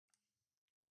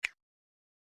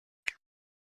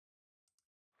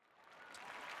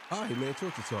All right, man,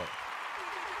 Torture Talk.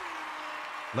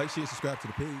 Like, share, subscribe to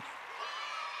the page.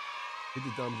 Hit the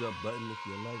thumbs up button if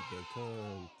you like the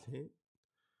content.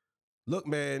 Look,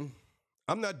 man,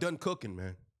 I'm not done cooking,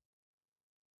 man.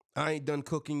 I ain't done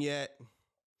cooking yet.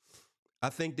 I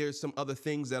think there's some other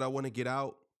things that I want to get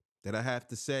out that I have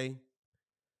to say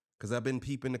because I've been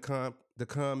peeping the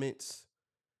comments.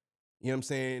 You know what I'm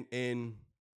saying? And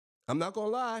I'm not going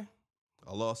to lie.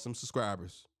 I lost some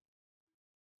subscribers.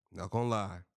 Not going to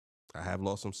lie. I have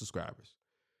lost some subscribers.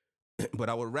 But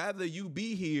I would rather you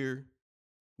be here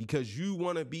because you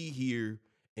want to be here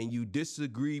and you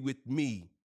disagree with me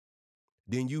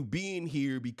than you being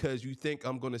here because you think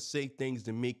I'm going to say things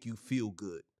to make you feel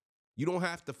good. You don't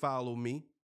have to follow me.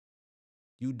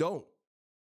 You don't.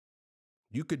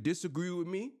 You could disagree with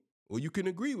me or you can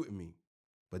agree with me.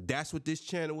 But that's what this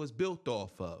channel was built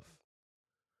off of.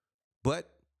 But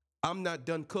I'm not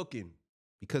done cooking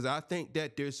because I think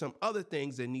that there's some other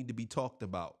things that need to be talked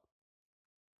about,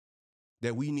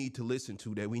 that we need to listen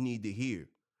to, that we need to hear.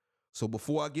 So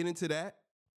before I get into that,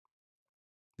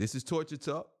 this is Torture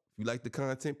Talk. If you like the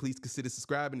content, please consider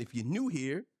subscribing. If you're new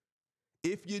here,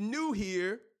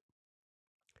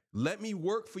 let me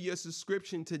work for your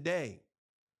subscription today.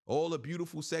 All the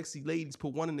beautiful, sexy ladies,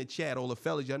 put one in the chat. All the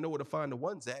fellas, y'all know where to find the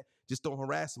ones at. Just don't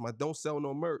harass them. I don't sell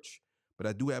no merch, but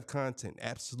I do have content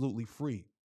absolutely free.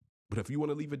 But if you want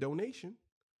to leave a donation,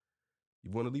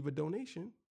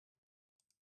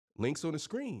 links on the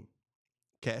screen.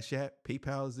 Cash App,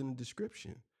 PayPal is in the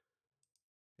description.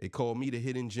 They called me the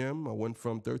hidden gem. I went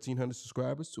from 1,300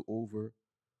 subscribers to over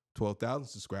 12,000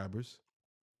 subscribers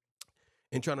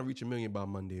and trying to reach 1 million by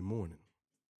Monday morning.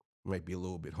 Might be a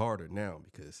little bit harder now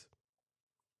because,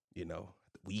 you know, I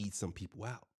have to weed some people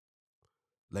out.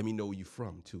 Let me know where you're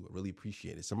from, too. I really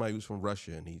appreciate it. Somebody who's from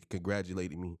Russia, and he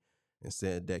congratulated me and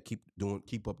said that keep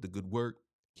up the good work,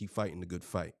 keep fighting the good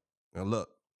fight. Now, look,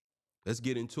 let's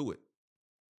get into it.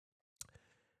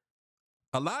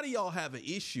 A lot of y'all have an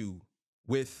issue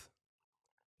with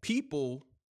people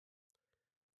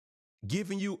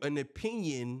giving you an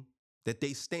opinion that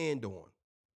they stand on.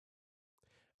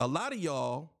 A lot of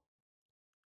y'all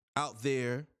out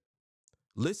there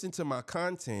listen to my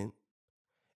content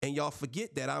and y'all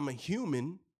forget that I'm a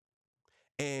human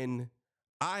and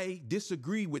I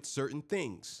disagree with certain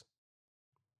things.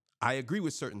 I agree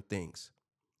with certain things.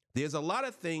 There's a lot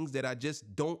of things that I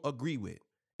just don't agree with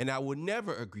and I will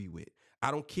never agree with.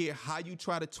 I don't care how you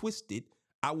try to twist it.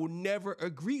 I will never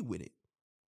agree with it.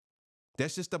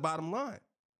 That's just the bottom line.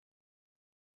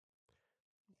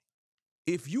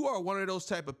 If you are one of those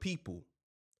type of people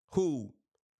who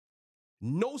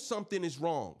know something is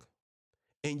wrong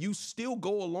and you still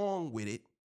go along with it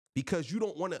because you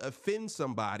don't want to offend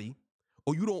somebody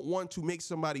or you don't want to make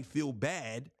somebody feel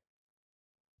bad,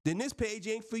 then this page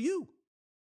ain't for you.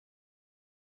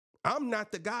 I'm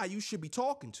not the guy you should be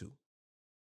talking to.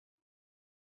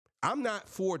 I'm not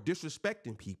for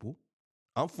disrespecting people.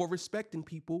 I'm for respecting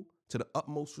people to the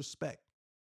utmost respect.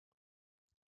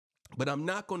 But I'm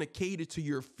not going to cater to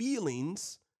your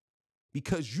feelings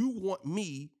because you want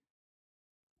me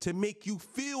to make you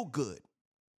feel good.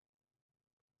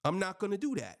 I'm not going to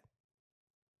do that.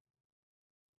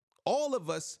 All of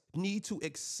us need to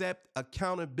accept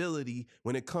accountability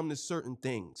when it comes to certain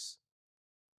things.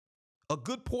 A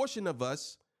good portion of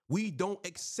us, we don't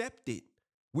accept it.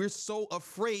 We're so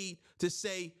afraid to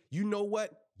say, you know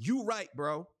what? You right,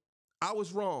 bro. I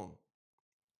was wrong.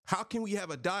 How can we have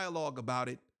a dialogue about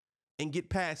it and get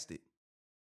past it?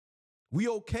 We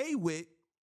okay with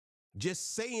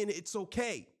just saying it's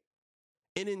okay.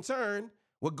 And in turn,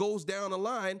 what goes down the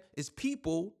line is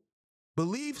people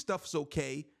believe stuff's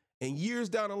okay, and years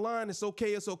down the line, it's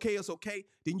okay.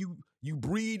 Then you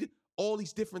breed all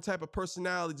these different type of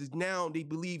personalities. Now they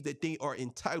believe that they are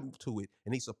entitled to it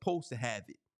and they supposed to have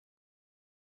it.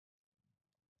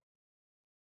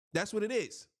 That's what it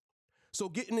is. So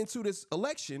getting into this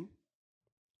election,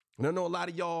 and I know a lot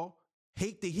of y'all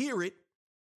hate to hear it.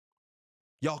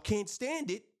 Y'all can't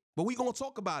stand it, but we gonna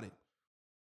talk about it.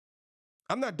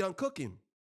 I'm not done cooking.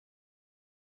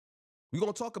 We're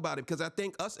going to talk about it because I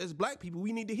think us as black people,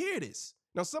 we need to hear this.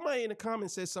 Now, somebody in the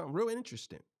comments said something real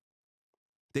interesting.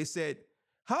 They said,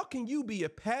 how can you be a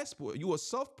passport? You a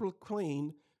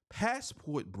self-proclaimed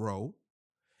passport bro,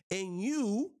 and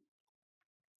you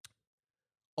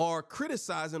are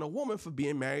criticizing a woman for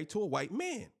being married to a white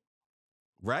man,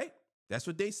 right? That's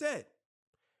what they said.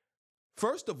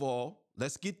 First of all,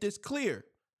 let's get this clear.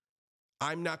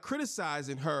 I'm not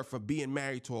criticizing her for being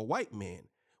married to a white man.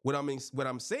 What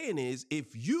I'm saying is,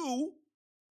 if you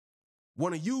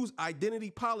want to use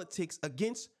identity politics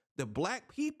against the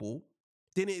black people,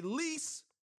 then at least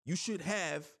you should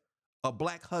have a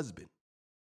black husband.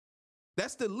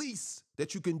 That's the least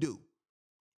that you can do.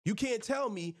 You can't tell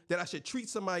me that I should treat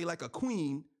somebody like a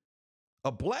queen,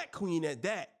 a black queen at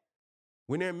that,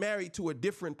 when they're married to a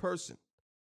different person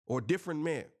or a different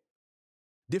man,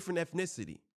 different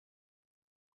ethnicity.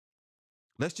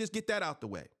 Let's just get that out the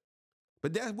way.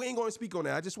 But we ain't going to speak on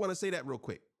that. I just want to say that real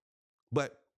quick.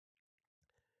 But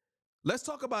let's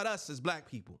talk about us as black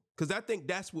people, because I think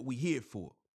that's what we're here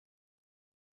for.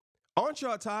 Aren't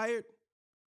y'all tired?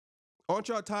 Aren't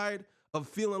y'all tired of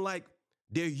feeling like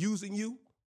they're using you?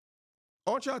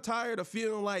 Aren't y'all tired of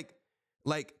feeling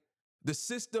like the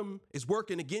system is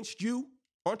working against you?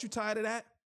 Aren't you tired of that?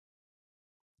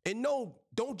 And no,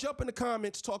 don't jump in the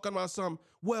comments talking about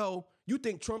well, you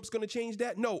think Trump's going to change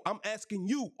that? No, I'm asking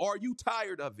you, are you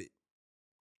tired of it?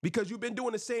 Because you've been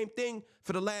doing the same thing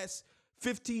for the last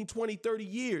 15, 20, 30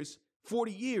 years,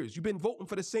 40 years. You've been voting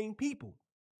for the same people.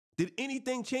 Did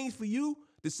anything change for you?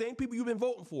 The same people you've been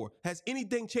voting for. Has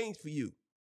anything changed for you?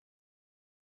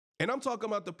 And I'm talking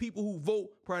about the people who vote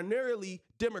primarily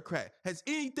Democrat. Has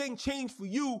anything changed for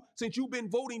you since you've been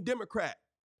voting Democrat?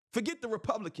 Forget the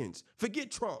Republicans. Forget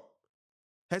Trump.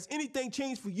 Has anything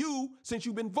changed for you since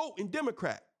you've been voting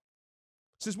Democrat?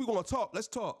 Since we're going to talk, let's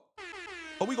talk.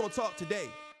 Or we're going to talk today.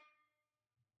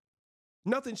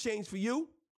 Nothing's changed for you.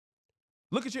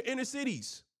 Look at your inner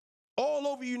cities. All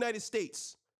over the United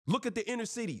States. Look at the inner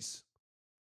cities.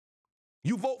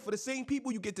 You vote for the same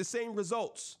people, you get the same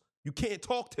results. You can't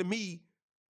talk to me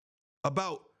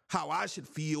about how I should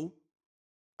feel.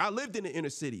 I lived in the inner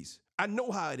cities. I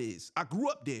know how it is. I grew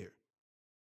up there.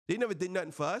 They never did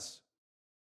nothing for us.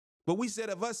 But we said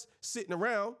of us sitting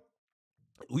around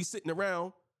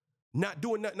not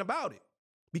doing nothing about it.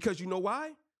 Because you know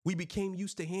why? We became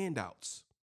used to handouts.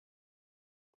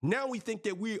 Now we think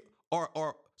that we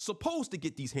are supposed to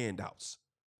get these handouts.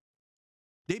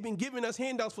 They've been giving us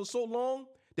handouts for so long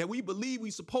that we believe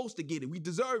we're supposed to get it. We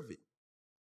deserve it.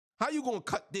 How you going to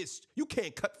cut this? You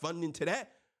can't cut funding to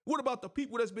that. What about the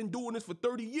people that's been doing this for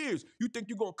 30 years? You think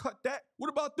you're going to cut that? What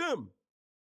about them?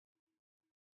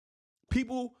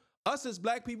 People, us as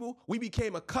black people, we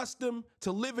became accustomed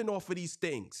to living off of these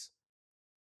things.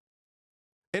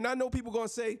 And I know people going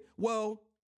to say, well,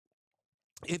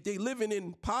 if they living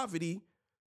in poverty,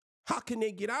 how can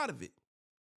they get out of it?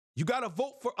 You got to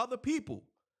vote for other people.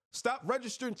 Stop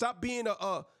registering. Stop being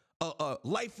a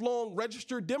lifelong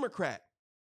registered Democrat.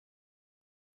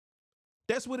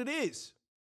 That's what it is.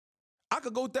 I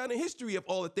could go down in history of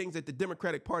all the things that the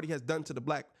Democratic Party has done to the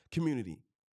black community.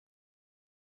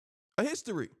 A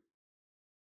history.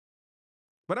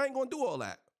 But I ain't going to do all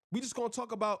that. We just going to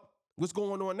talk about what's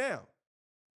going on now.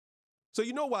 So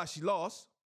you know why she lost.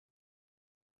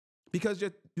 Because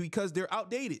they're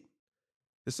outdated.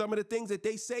 And some of the things that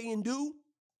they say and do,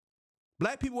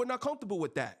 black people are not comfortable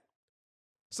with that.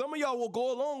 Some of y'all will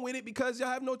go along with it because y'all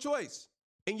have no choice.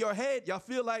 In your head, y'all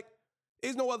feel like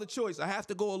there's no other choice. I have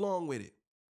to go along with it.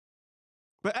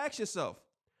 But ask yourself,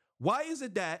 why is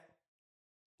it that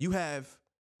you have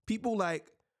people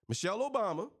like Michelle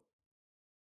Obama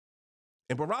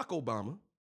and Barack Obama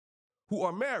who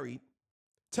are married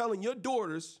telling your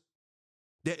daughters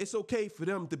that it's okay for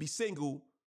them to be single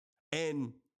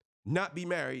and not be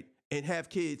married and have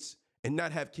kids and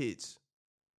not have kids?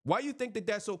 Why you think that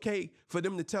that's okay for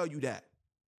them to tell you that?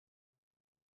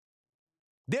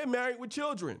 They're married with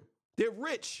children. They're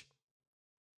rich.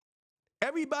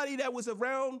 Everybody that was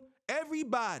around,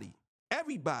 everybody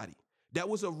that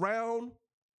was around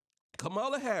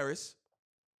Kamala Harris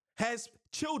has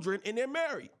children and they're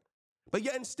married. But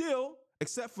yet and still,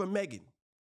 except for Meghan,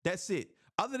 that's it.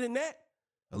 Other than that,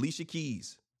 Alicia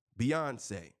Keys,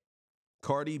 Beyonce,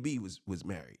 Cardi B was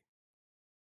married.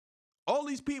 All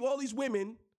these people, all these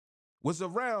women was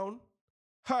around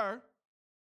her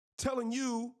telling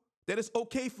you that it's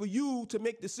okay for you to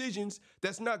make decisions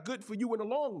that's not good for you in the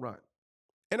long run.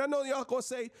 And I know y'all gonna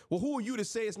say, well, who are you to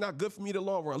say it's not good for me in the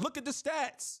long run? Look at the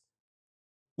stats.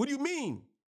 What do you mean?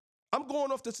 I'm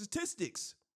going off the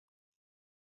statistics.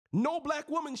 No black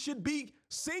woman should be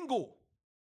single.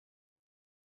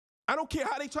 I don't care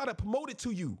how they try to promote it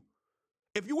to you.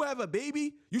 If you have a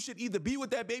baby, you should either be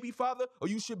with that baby father or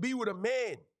you should be with a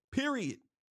man, period.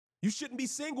 You shouldn't be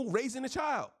single raising a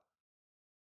child.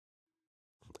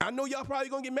 I know y'all probably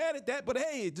gonna get mad at that, but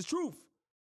hey, it's the truth.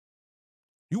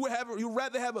 You'd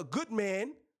rather have a good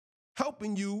man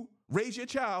helping you raise your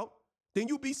child than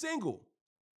you be single.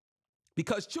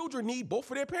 Because children need both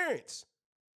of their parents.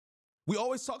 We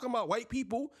always talking about white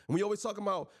people, and we always talking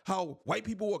about how white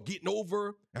people are getting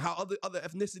over and how other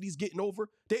ethnicities getting over.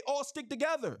 They all stick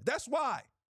together. That's why.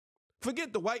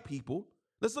 Forget the white people.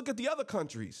 Let's look at the other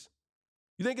countries.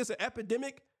 You think it's an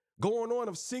epidemic going on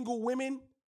of single women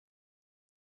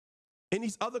in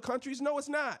these other countries? No, it's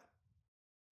not.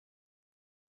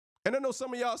 And I know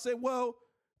some of y'all say, well,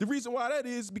 the reason why that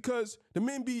is because the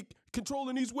men be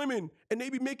controlling these women and they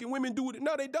be making women do it.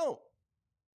 No, they don't.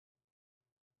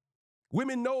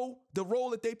 Women know the role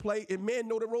that they play and men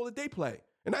know the role that they play.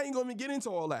 And I ain't going to get into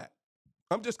all that.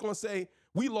 I'm just going to say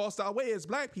we lost our way as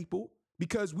black people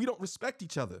because we don't respect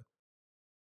each other.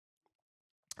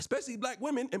 Especially black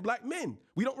women and black men.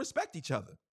 We don't respect each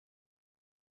other.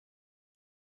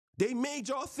 They made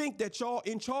y'all think that y'all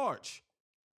in charge.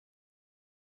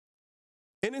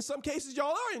 And in some cases,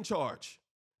 y'all are in charge.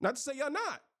 Not to say y'all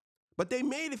not. But they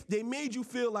made you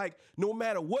feel like no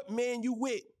matter what man you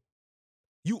with,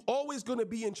 you always gonna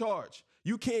be in charge.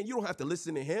 You don't have to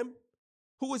listen to him.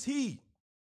 Who is he?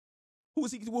 Who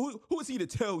is he to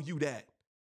tell you that?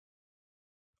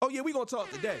 Oh yeah, we're gonna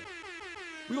talk today.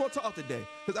 We're gonna talk today.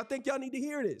 Because I think y'all need to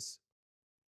hear this.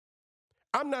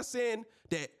 I'm not saying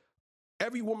that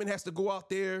every woman has to go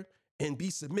out there and be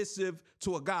submissive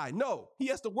to a guy. No, he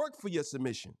has to work for your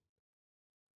submission.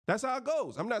 That's how it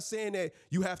goes. I'm not saying that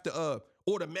you have to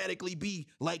automatically be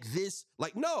like this.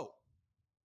 Like, no.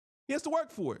 He has to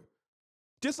work for it.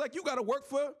 Just like you got to work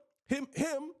for him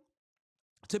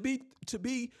to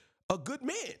be a good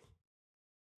man.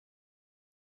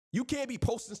 You can't be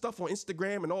posting stuff on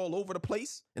Instagram and all over the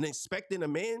place and expecting a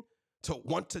man to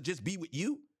want to just be with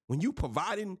you when you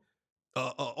providing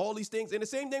all these things. And the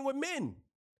same thing with men.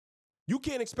 You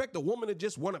can't expect a woman to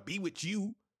just want to be with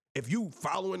you if you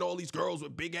following all these girls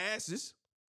with big asses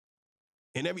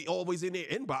and always in their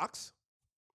inbox.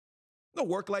 Don't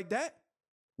work like that.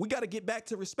 We got to get back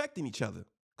to respecting each other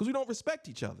because we don't respect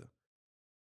each other.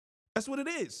 That's what it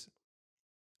is.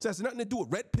 So it has nothing to do with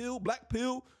red pill, black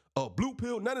pill, blue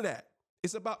pill, none of that.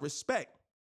 It's about respect.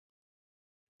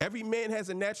 Every man has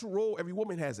a natural role. Every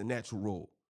woman has a natural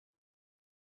role.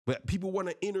 But people want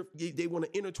to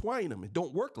intertwine them. It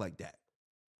don't work like that.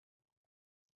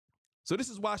 So this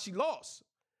is why she lost,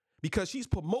 because she's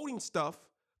promoting stuff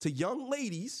to young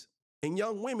ladies and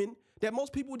young women that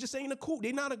most people just ain't cool.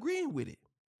 They're not agreeing with it.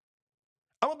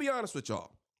 I'm going to be honest with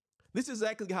y'all. This is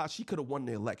exactly how she could have won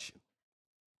the election.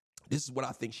 This is what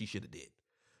I think she should have did.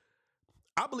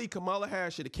 I believe Kamala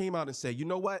Harris should have came out and said, you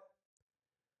know what?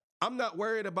 I'm not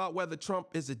worried about whether Trump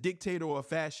is a dictator or a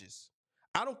fascist.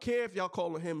 I don't care if y'all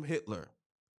calling him Hitler.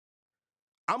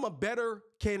 I'm a better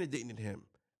candidate than him.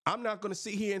 I'm not going to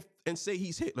sit here and say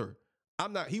he's Hitler.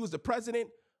 He was the president.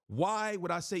 Why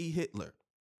would I say he's Hitler?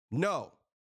 No.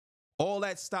 All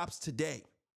that stops today.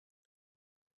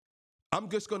 I'm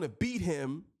just going to beat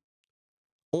him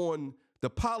on the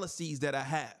policies that I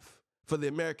have for the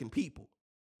American people.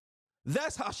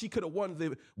 That's how she could have won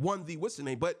the what's the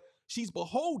name? But she's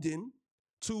beholden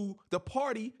to the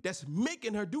party that's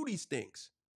making her do these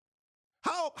things.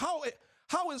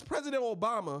 How is President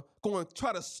Obama going to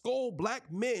try to scold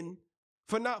black men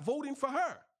for not voting for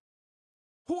her?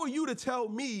 Who are you to tell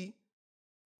me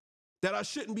that I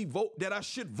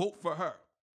should vote for her?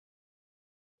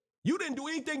 You didn't do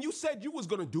anything you said you was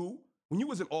going to do when you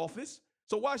was in office.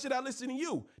 So why should I listen to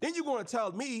you? Then you're going to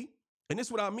tell me, and this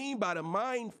is what I mean by the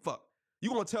mind fuck.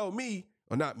 You're going to tell me,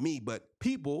 or not me, but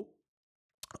people,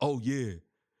 oh yeah,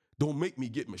 don't make me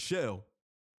get Michelle.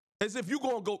 As if you're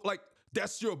going to go like,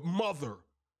 that's your mother.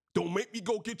 Don't make me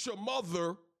go get your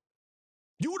mother.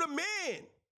 You the man.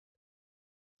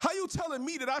 How you telling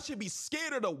me that I should be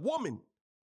scared of the woman?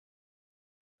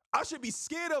 I should be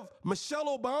scared of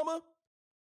Michelle Obama?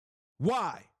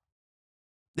 Why?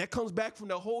 That comes back from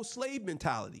the whole slave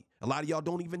mentality. A lot of y'all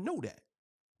don't even know that.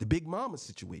 The Big Mama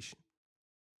situation.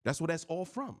 That's where that's all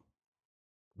from.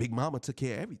 Big Mama took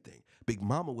care of everything. Big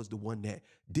Mama was the one that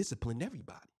disciplined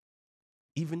everybody,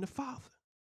 even the father.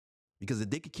 Because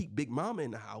if they could keep Big Mama in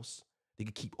the house, they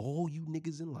could keep all you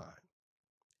niggas in line.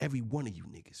 Every one of you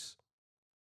niggas.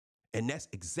 And that's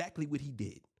exactly what he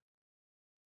did.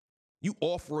 You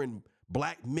offering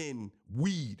black men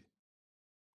weed.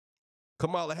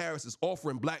 Kamala Harris is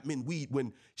offering black men weed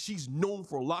when she's known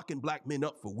for locking black men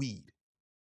up for weed.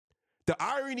 The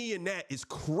irony in that is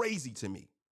crazy to me.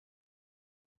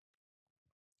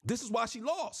 This is why she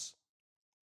lost.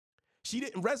 She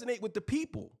didn't resonate with the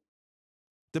people.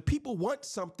 The people want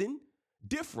something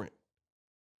different.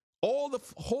 All the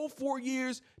whole 4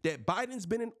 years that Biden's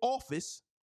been in office,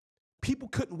 people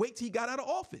couldn't wait till he got out of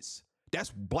office.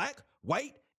 That's black,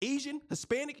 white, Asian,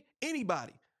 Hispanic,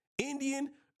 anybody. Indian,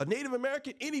 a Native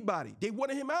American, anybody. They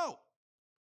wanted him out.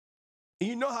 And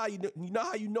you know how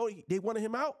they wanted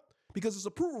him out? Because his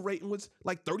approval rating was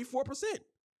like 34%.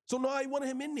 So nobody wanted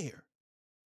him in there.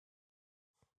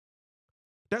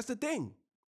 That's the thing.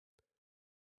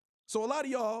 So a lot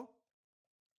of y'all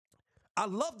I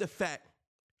love the fact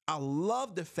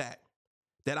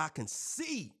that I can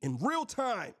see in real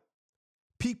time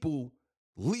people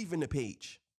leaving the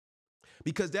page,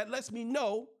 because that lets me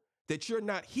know that you're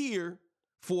not here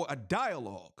for a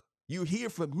dialogue. You're here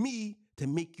for me to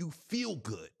make you feel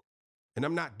good. And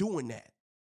I'm not doing that.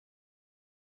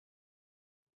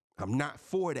 I'm not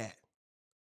for that.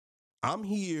 I'm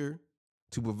here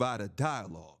to provide a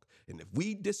dialogue. And if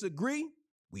we disagree,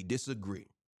 we disagree.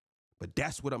 But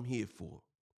that's what I'm here for.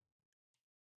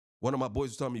 One of my boys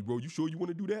was telling me, bro, you sure you want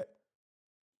to do that?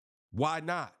 Why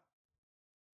not?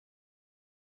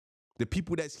 The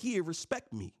people that's here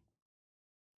respect me.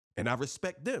 And I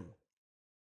respect them.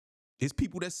 It's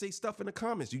people that say stuff in the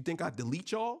comments. Do you think I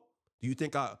delete y'all? Do you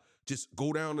think I just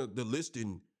go down the list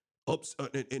and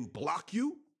block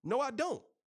you? No, I don't.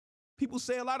 People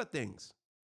say a lot of things.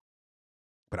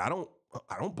 But I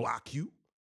don't block you.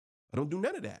 I don't do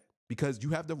none of that, because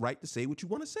you have the right to say what you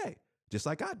want to say, just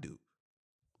like I do.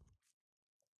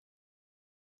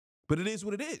 But it is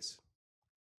what it is.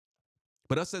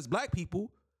 But us as black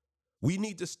people, we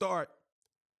need to start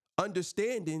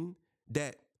understanding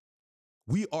that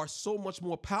we are so much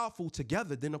more powerful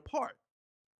together than apart.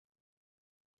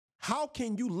 How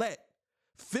can you let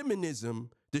feminism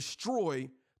destroy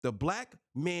the black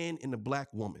man and the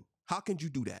black woman? How can you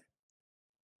do that?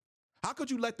 How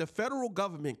could you let the federal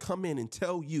government come in and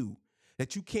tell you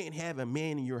that you can't have a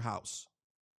man in your house?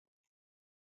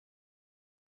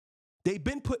 They've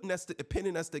been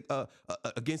pinning us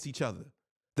against each other.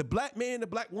 The black man and the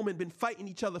black woman have been fighting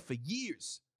each other for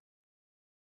years.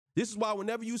 This is why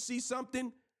whenever you see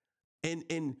something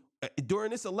and during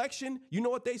this election, you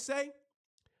know what they say?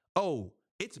 Oh,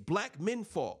 it's black men's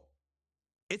fault.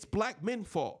 It's black men's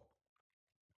fault.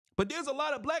 But there's a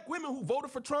lot of black women who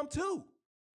voted for Trump too.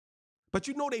 But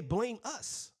you know they blame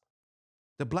us,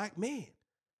 the black man,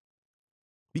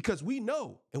 because we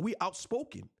know and we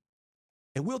outspoken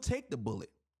and we'll take the bullet.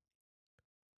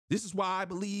 This is why I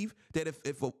believe that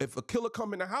if a killer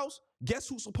come in the house, guess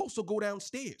who's supposed to go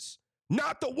downstairs?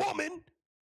 Not the woman.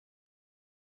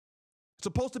 It's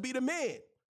supposed to be the man.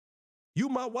 You,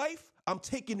 my wife, I'm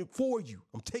taking it for you.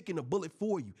 I'm taking a bullet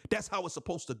for you. That's how it's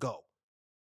supposed to go.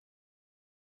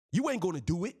 You ain't going to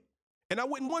do it. And I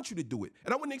wouldn't want you to do it.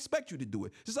 And I wouldn't expect you to do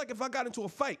it. Just like if I got into a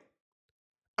fight,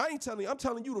 I'm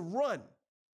telling you to run.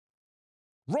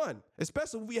 Run,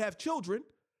 especially if we have children,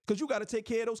 because you got to take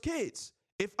care of those kids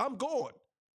if I'm gone.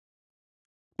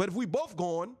 But if we both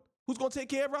gone, who's going to take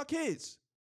care of our kids?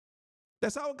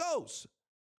 That's how it goes.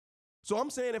 So I'm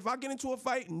saying if I get into a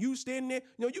fight and you standing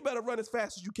there, you better run as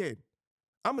fast as you can.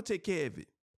 I'm going to take care of it.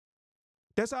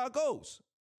 That's how it goes.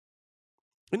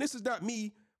 And this is not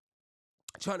me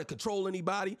trying to control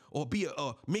anybody or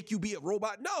make you be a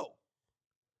robot. No.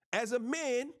 As a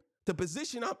man, the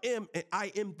position I'm in, and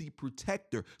I am the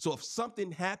protector. So if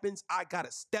something happens, I got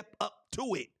to step up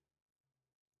to it.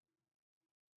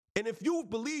 And if you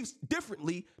believe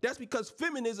differently, that's because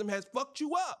feminism has fucked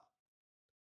you up.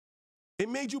 It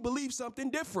made you believe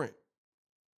something different.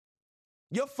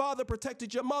 Your father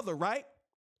protected your mother, right?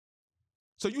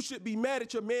 So you should be mad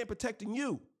at your man protecting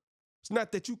you. It's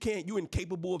not that you're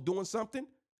incapable of doing something.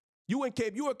 You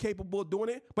are capable of doing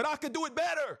it, but I could do it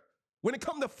better when it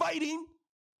comes to fighting.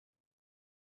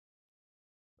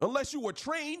 Unless you were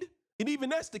trained, and even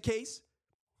that's the case,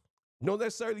 don't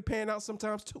necessarily pan out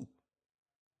sometimes too.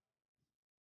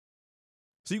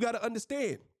 So you got to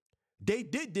understand, they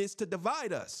did this to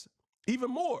divide us even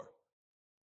more.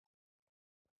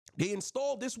 They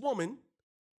installed this woman,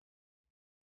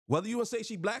 whether you want to say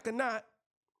she black or not,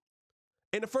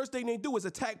 and the first thing they do is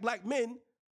attack black men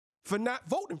for not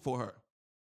voting for her.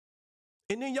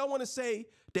 And then y'all want to say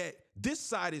that this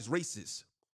side is racist.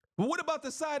 But what about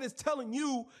the side that's telling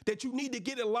you that you need to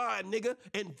get in line, nigga,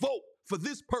 and vote for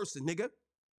this person, nigga?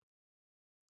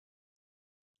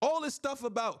 All this stuff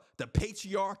about the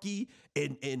patriarchy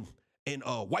and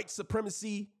white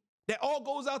supremacy, that all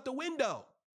goes out the window.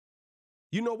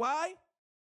 You know why?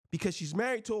 Because she's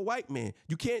married to a white man.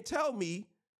 You can't tell me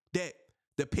that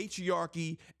the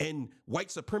patriarchy and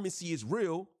white supremacy is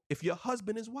real if your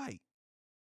husband is white.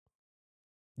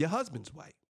 Your husband's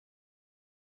white.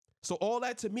 So all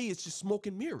that to me is just smoke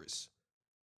and mirrors.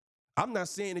 I'm not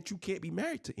saying that you can't be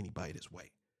married to anybody that's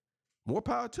white. More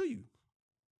power to you.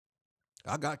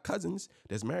 I got cousins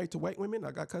that's married to white women.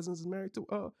 I got cousins that's married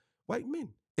to white men.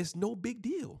 It's no big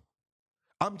deal.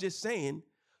 I'm just saying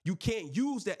you can't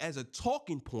use that as a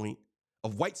talking point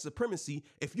of white supremacy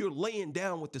if you're laying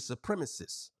down with the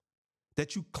supremacists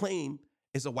that you claim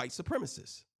is a white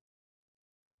supremacist.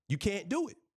 You can't do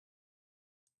it.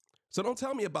 So don't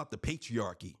tell me about the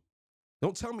patriarchy.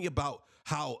 Don't tell me about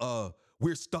how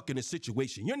we're stuck in a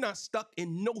situation. You're not stuck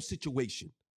in no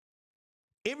situation.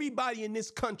 Everybody in this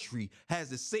country has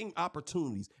the same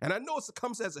opportunities. And I know it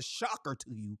comes as a shocker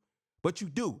to you, but you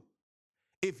do.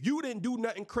 If you didn't do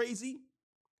nothing crazy,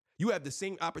 you have the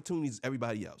same opportunities as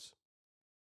everybody else.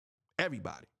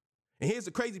 Everybody. And here's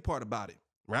the crazy part about it,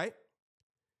 right?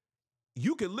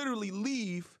 You can literally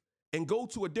leave and go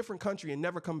to a different country and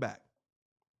never come back.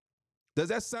 Does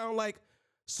that sound like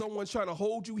someone trying to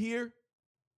hold you here?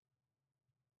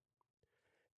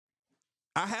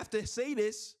 I have to say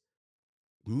this.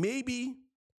 Maybe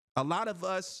a lot of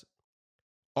us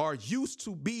are used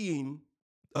to being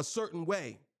a certain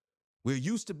way. We're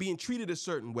used to being treated a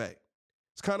certain way.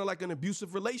 It's kind of like an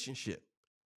abusive relationship.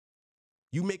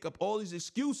 You make up all these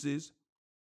excuses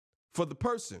for the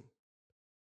person,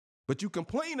 but you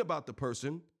complain about the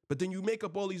person, but then you make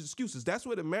up all these excuses. That's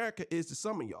what America is to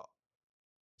some of y'all.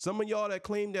 Some of y'all that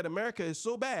claim that America is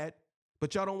so bad,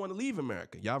 but y'all don't want to leave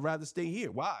America. Y'all rather stay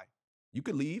here. Why? You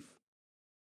could leave.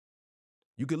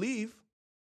 You could leave,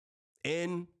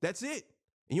 and that's it.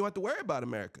 And you don't have to worry about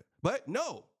America. But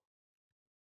no.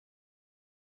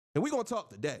 And we're going to talk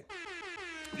today.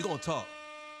 We're going to talk.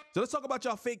 So let's talk about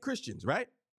y'all fake Christians, right?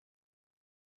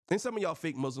 And some of y'all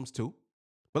fake Muslims too.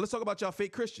 But let's talk about y'all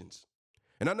fake Christians.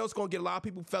 And I know it's going to get a lot of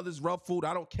people feathers ruffled.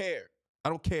 I don't care. I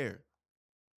don't care.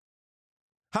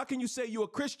 How can you say you're a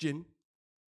Christian,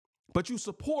 but you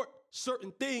support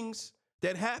certain things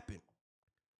that happen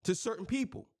to certain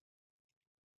people?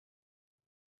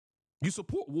 You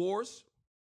support wars.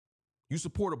 You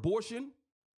support abortion.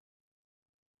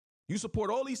 You support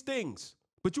all these things,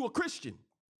 but you're a Christian.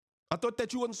 I thought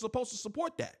that you wasn't supposed to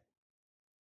support that.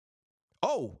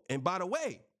 Oh, and by the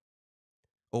way,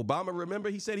 Obama, remember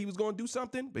he said he was going to do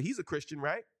something, but he's a Christian,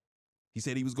 right? He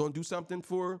said he was going to do something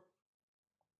for,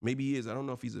 maybe he is, I don't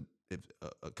know if he's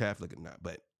a Catholic or not,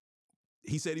 but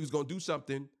he said he was going to do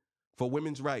something for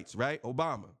women's rights, right?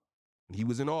 Obama. He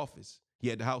was in office. He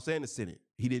had the House and the Senate.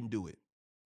 He didn't do it.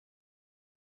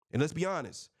 And let's be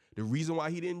honest, the reason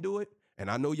why he didn't do it, and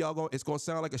I know it's going to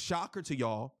sound like a shocker to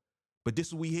y'all, but this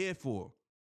is what we here for.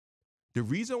 The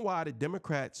reason why the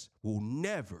Democrats will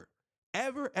never,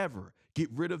 ever, ever get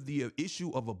rid of the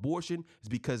issue of abortion is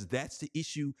because that's the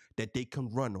issue that they can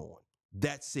run on.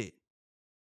 That's it.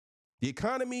 The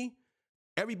economy,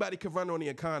 everybody can run on the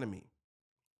economy.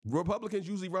 Republicans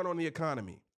usually run on the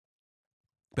economy,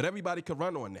 but everybody can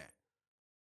run on that.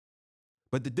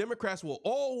 But the Democrats will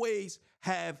always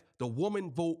have the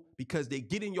woman vote because they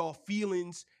get in y'all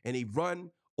feelings and they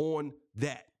run on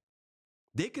that.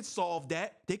 They could solve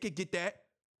that. They could get that,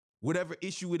 whatever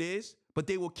issue it is, but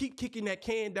they will keep kicking that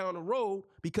can down the road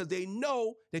because they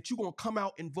know that you're going to come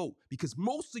out and vote because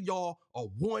most of y'all are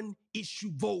one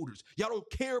issue voters. Y'all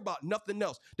don't care about nothing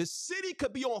else. The city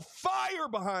could be on fire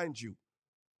behind you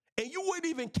and you wouldn't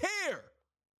even care.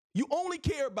 You only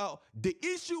care about the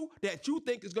issue that you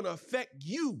think is going to affect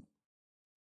you.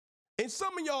 And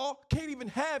some of y'all can't even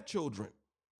have children,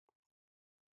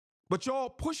 but y'all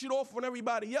push it off on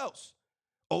everybody else.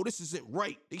 Oh, this isn't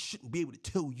right. They shouldn't be able to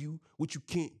tell you what you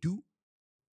can't do.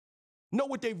 No,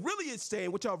 what they really is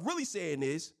saying, what y'all really saying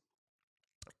is,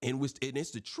 and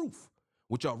it's the truth.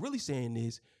 What y'all really saying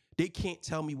is they can't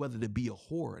tell me whether to be a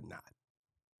whore or not.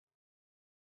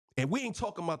 And we ain't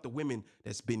talking about the women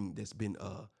that's been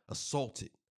assaulted.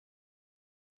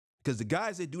 Because the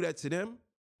guys that do that to them,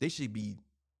 they should be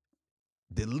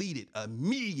deleted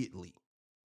immediately.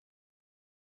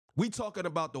 We talking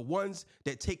about the ones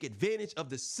that take advantage of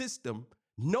the system,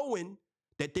 knowing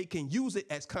that they can use it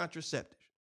as contraceptive.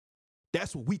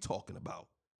 That's what we talking about.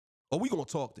 Or we gonna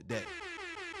talk today.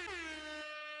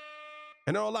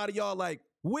 And I know a lot of y'all like,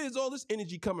 where's all this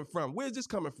energy coming from? Where's this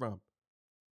coming from?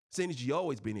 This energy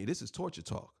always been here. This is torture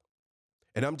talk.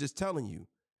 And I'm just telling you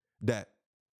that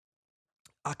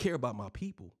I care about my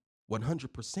people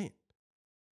 100%.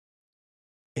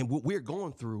 And what we're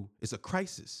going through is a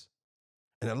crisis.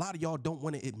 And a lot of y'all don't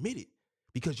want to admit it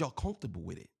because y'all comfortable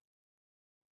with it.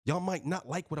 Y'all might not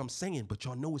like what I'm saying, but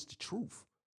y'all know it's the truth.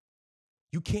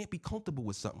 You can't be comfortable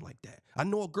with something like that. I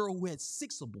know a girl who had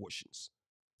 6 abortions.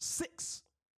 6.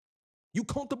 You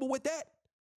comfortable with that?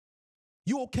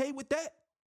 You okay with that?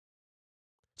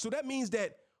 So that means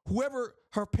that whoever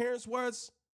her parents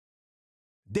was,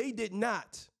 they did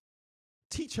not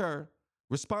teach her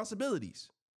responsibilities.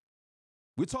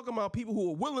 We're talking about people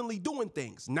who are willingly doing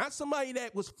things, not somebody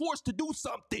that was forced to do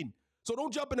something. So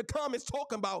don't jump in the comments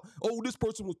talking about, oh, this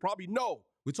person was probably, no.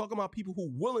 We're talking about people who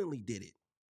willingly did it.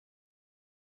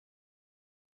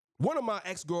 One of my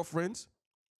ex-girlfriends,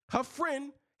 her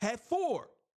friend had 4,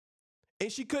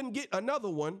 and she couldn't get another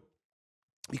one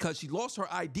because she lost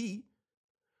her ID.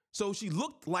 So she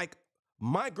looked like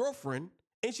my girlfriend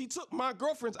and she took my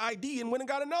girlfriend's ID and went and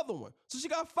got another one. So she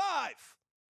got 5.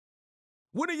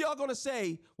 What are y'all going to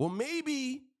say? Well,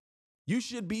 maybe you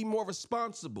should be more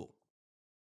responsible.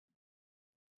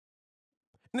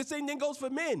 And the same thing goes for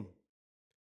men.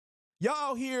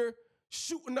 Y'all out here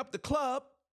shooting up the club,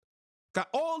 got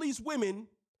all these women,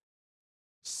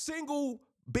 single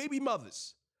baby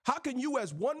mothers. How can you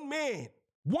as one man,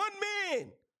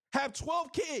 have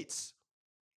 12 kids?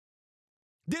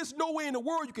 There's no way in the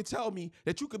world you could tell me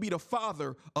that you could be the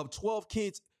father of 12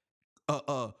 kids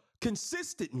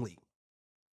consistently.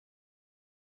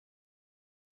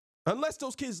 Unless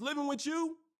those kids living with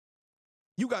you,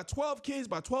 you got 12 kids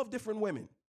by 12 different women.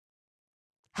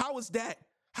 How is that?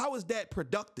 How is that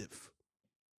productive?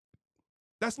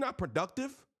 That's not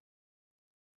productive.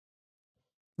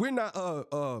 We're not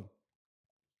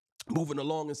moving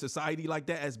along in society like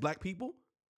that as black people.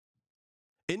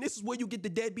 And this is where you get the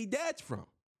deadbeat dads from.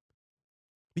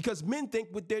 Because men think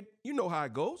with their, you know how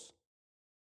it goes.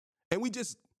 And we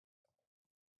just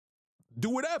do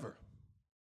whatever.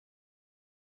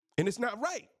 And it's not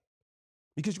right.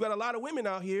 Because you got a lot of women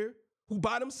out here who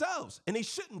by themselves, and they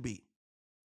shouldn't be.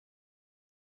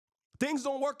 Things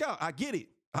don't work out. I get it.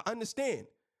 I understand.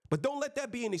 But don't let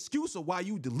that be an excuse of why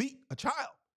you delete a child.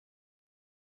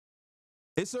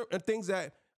 It's certain things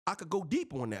that I could go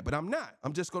deep on that, but I'm not.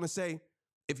 I'm just going to say,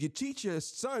 if you teach your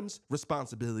son's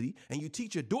responsibility and you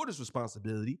teach your daughter's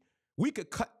responsibility, we could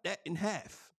cut that in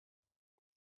half.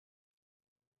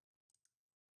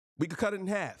 We could cut it in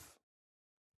half.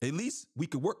 At least we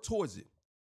could work towards it.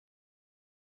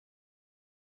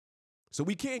 So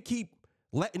we can't keep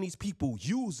letting these people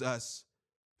use us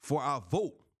for our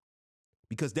vote,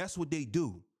 because that's what they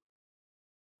do.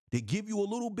 They give you a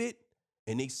little bit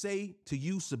and they say to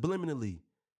you subliminally,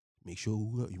 make sure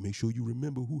you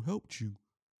remember who helped you.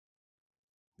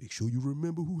 Make sure you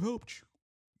remember who helped you.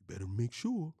 You better make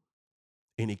sure.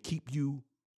 And it keep you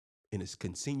in a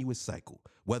continuous cycle,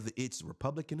 whether it's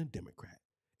Republican or Democrat.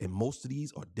 And most of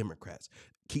these are Democrats.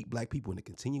 Keep black people in a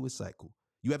continuous cycle.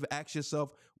 You ever ask yourself,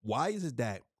 why is it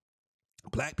that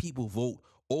black people vote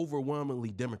overwhelmingly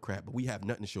Democrat, but we have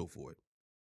nothing to show for it?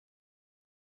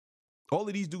 All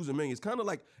of these dudes are millions. It's kind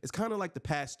of like the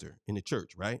pastor in the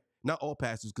church, right? Not all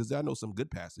pastors, because I know some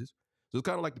good pastors. So it's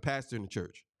kind of like the pastor in the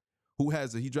church who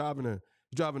has he driving a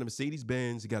Mercedes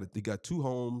Benz. He got 2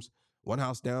 homes, 1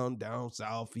 house down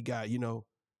south. He got,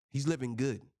 he's living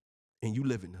good, and you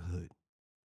live in the hood,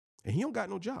 and he don't got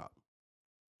no job.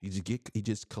 He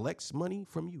just collects money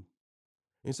from you,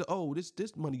 and so, oh, this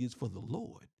money is for the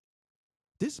Lord.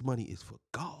 This money is for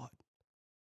God.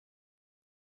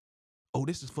 Oh,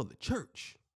 this is for the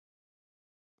church.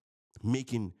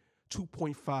 Making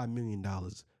 $2.5 million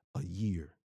a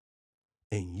year,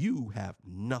 and you have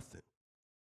nothing.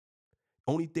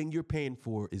 Only thing you're paying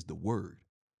for is the word,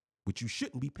 but you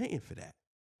shouldn't be paying for that.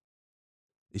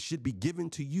 It should be given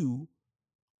to you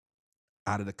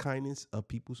out of the kindness of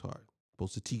people's heart.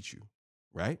 Supposed to teach you,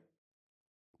 right?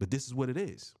 But this is what it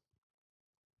is.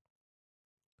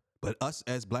 But us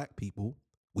as black people,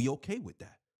 we okay with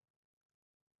that.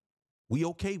 We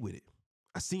okay with it.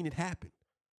 I seen it happen.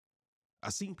 I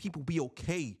seen people be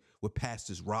okay with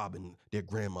pastors robbing their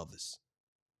grandmothers.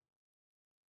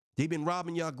 They've been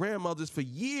robbing y'all grandmothers for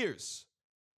years,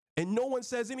 and no one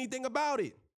says anything about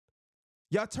it.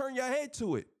 Y'all turn your head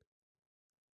to it.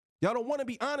 Y'all don't want to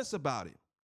be honest about it.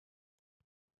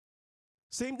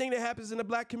 Same thing that happens in the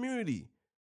black community.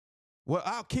 Well,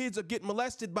 our kids are getting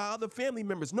molested by other family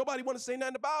members. Nobody want to say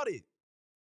nothing about it.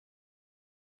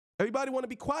 Everybody want to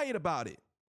be quiet about it.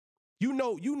 You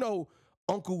know,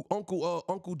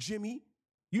 Uncle Jimmy.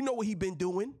 You know what he been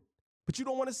doing, but you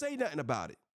don't want to say nothing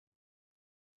about it.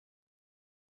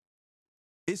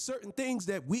 It's certain things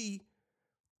that we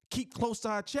keep close to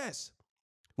our chest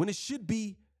when it should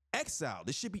be exiled.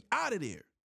 It should be out of there.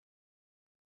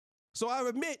 So I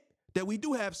admit that we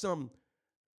do have some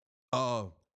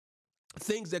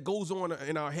things that goes on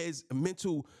in our heads,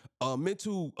 mental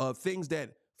things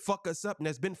that fuck us up, and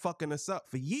that's been fucking us up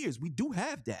for years. We do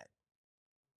have that.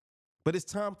 But it's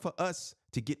time for us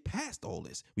to get past all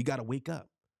this. We got to wake up.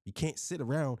 You can't sit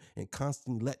around and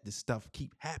constantly let this stuff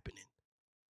keep happening,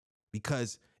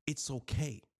 because it's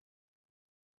okay,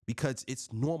 because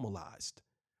it's normalized.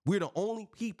 We're the only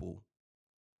people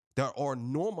that are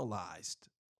normalized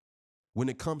when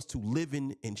it comes to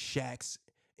living in shacks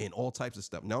and all types of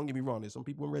stuff. Now, don't get me wrong. There's some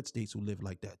people in red states who live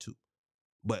like that too.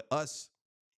 But us,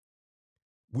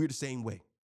 we're the same way.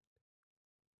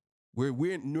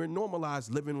 We're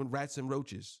normalized living with rats and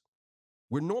roaches.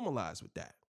 We're normalized with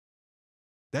that.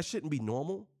 That shouldn't be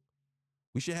normal.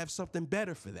 We should have something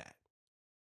better for that.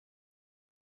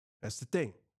 That's the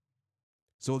thing.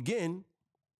 So again,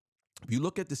 if you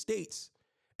look at the states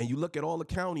and you look at all the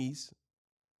counties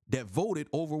that voted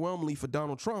overwhelmingly for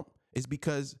Donald Trump, it's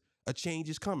because a change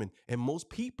is coming. And most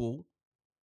people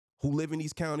who live in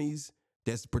these counties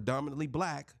that's predominantly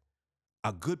black,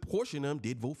 a good portion of them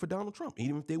did vote for Donald Trump,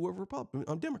 even if they were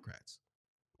Democrats,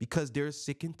 because they're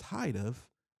sick and tired of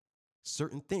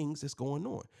certain things that's going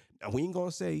on. Now, we ain't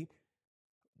going to say,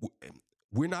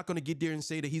 we're not going to get there and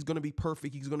say that he's going to be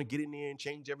perfect. He's going to get in there and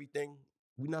change everything.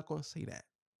 We're not going to say that.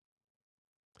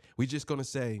 We're just going to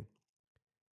say,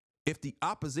 if the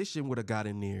opposition would have got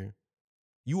in there,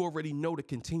 you already know the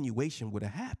continuation would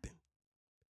have happened.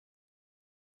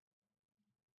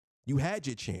 You had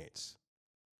your chance.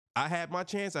 I had my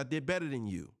chance. I did better than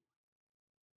you.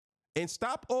 And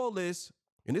stop all this,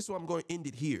 and this is why I'm going to end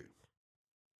it here.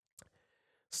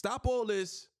 Stop all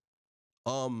this,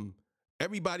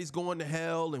 everybody's going to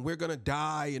hell and we're going to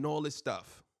die and all this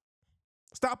stuff.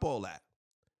 Stop all that,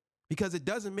 because it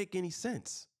doesn't make any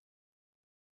sense.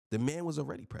 The man was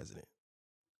already president.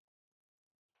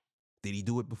 Did he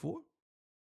do it before?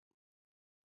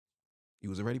 He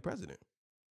was already president.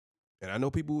 And I know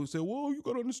people who say, well, you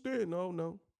got to understand.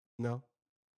 No.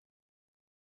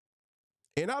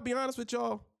 And I'll be honest with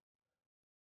y'all.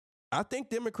 I think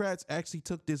Democrats actually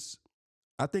took this.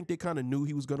 I think they kind of knew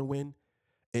he was going to win.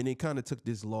 And they kind of took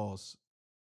this loss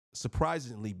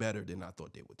surprisingly better than I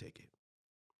thought they would take it.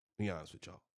 Be honest with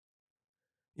y'all.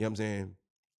 You know what I'm saying?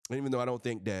 And even though I don't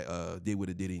think that they would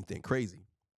have did anything crazy,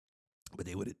 but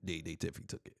they definitely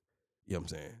took it. You know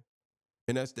what I'm saying?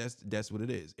 And that's what it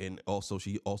is. And also,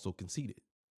 she also conceded.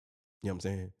 You know what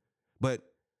I'm saying? But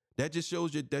that just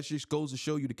goes to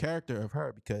show you the character of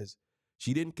her, because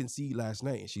she didn't concede last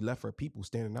night and she left her people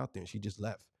standing out there and she just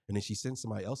left. And then she sent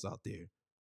somebody else out there.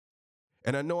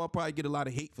 And I know I'll probably get a lot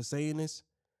of hate for saying this,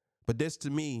 but this, to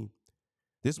me,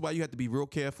 this is why you have to be real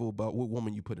careful about what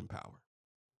woman you put in power.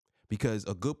 Because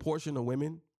a good portion of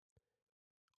women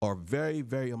are very,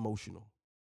 very emotional.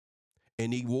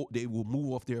 And they will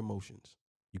move off their emotions.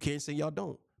 You can't say y'all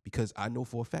don't, because I know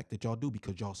for a fact that y'all do,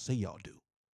 because y'all say y'all do.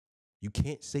 You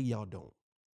can't say y'all don't.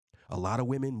 A lot of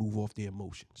women move off their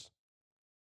emotions.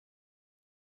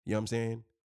 You know what I'm saying?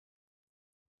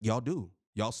 Y'all do.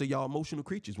 Y'all say y'all emotional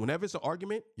creatures. Whenever it's an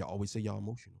argument, y'all always say y'all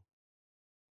emotional.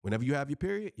 Whenever you have your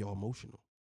period, y'all emotional.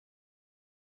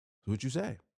 That's what you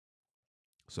say.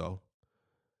 So,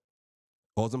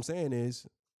 all I'm saying is,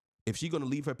 if she's going to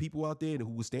leave her people out there who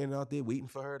was standing out there waiting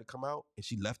for her to come out, and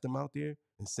she left them out there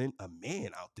and sent a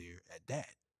man out there at that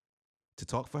to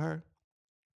talk for her,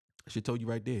 I should told you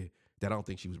right there that I don't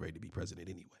think she was ready to be president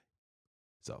anyway.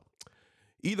 So,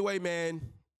 either way, man,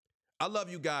 I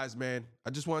love you guys, man.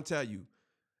 I just want to tell you,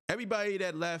 everybody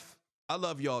that left, I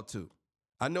love y'all too.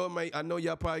 I know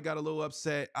y'all probably got a little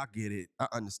upset. I get it. I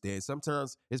understand.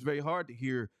 Sometimes it's very hard to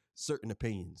hear certain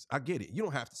opinions. I get it. You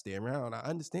don't have to stay around. I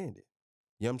understand it.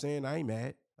 You know what I'm saying? I ain't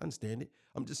mad. I understand it.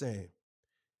 I'm just saying,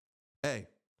 hey,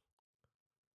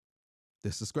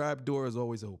 the subscribe door is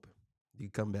always open. You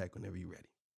can come back whenever you're ready.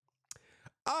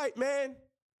 All right, man.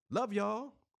 Love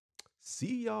y'all.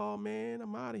 See y'all, man.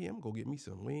 I'm out of here. I'm going to get me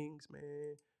some wings,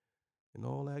 man, and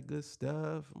all that good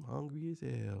stuff. I'm hungry as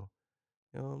hell.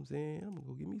 You know what I'm saying? I'm going to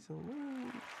go get me some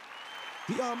wings.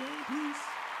 See y'all, man. Peace.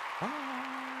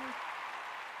 Bye.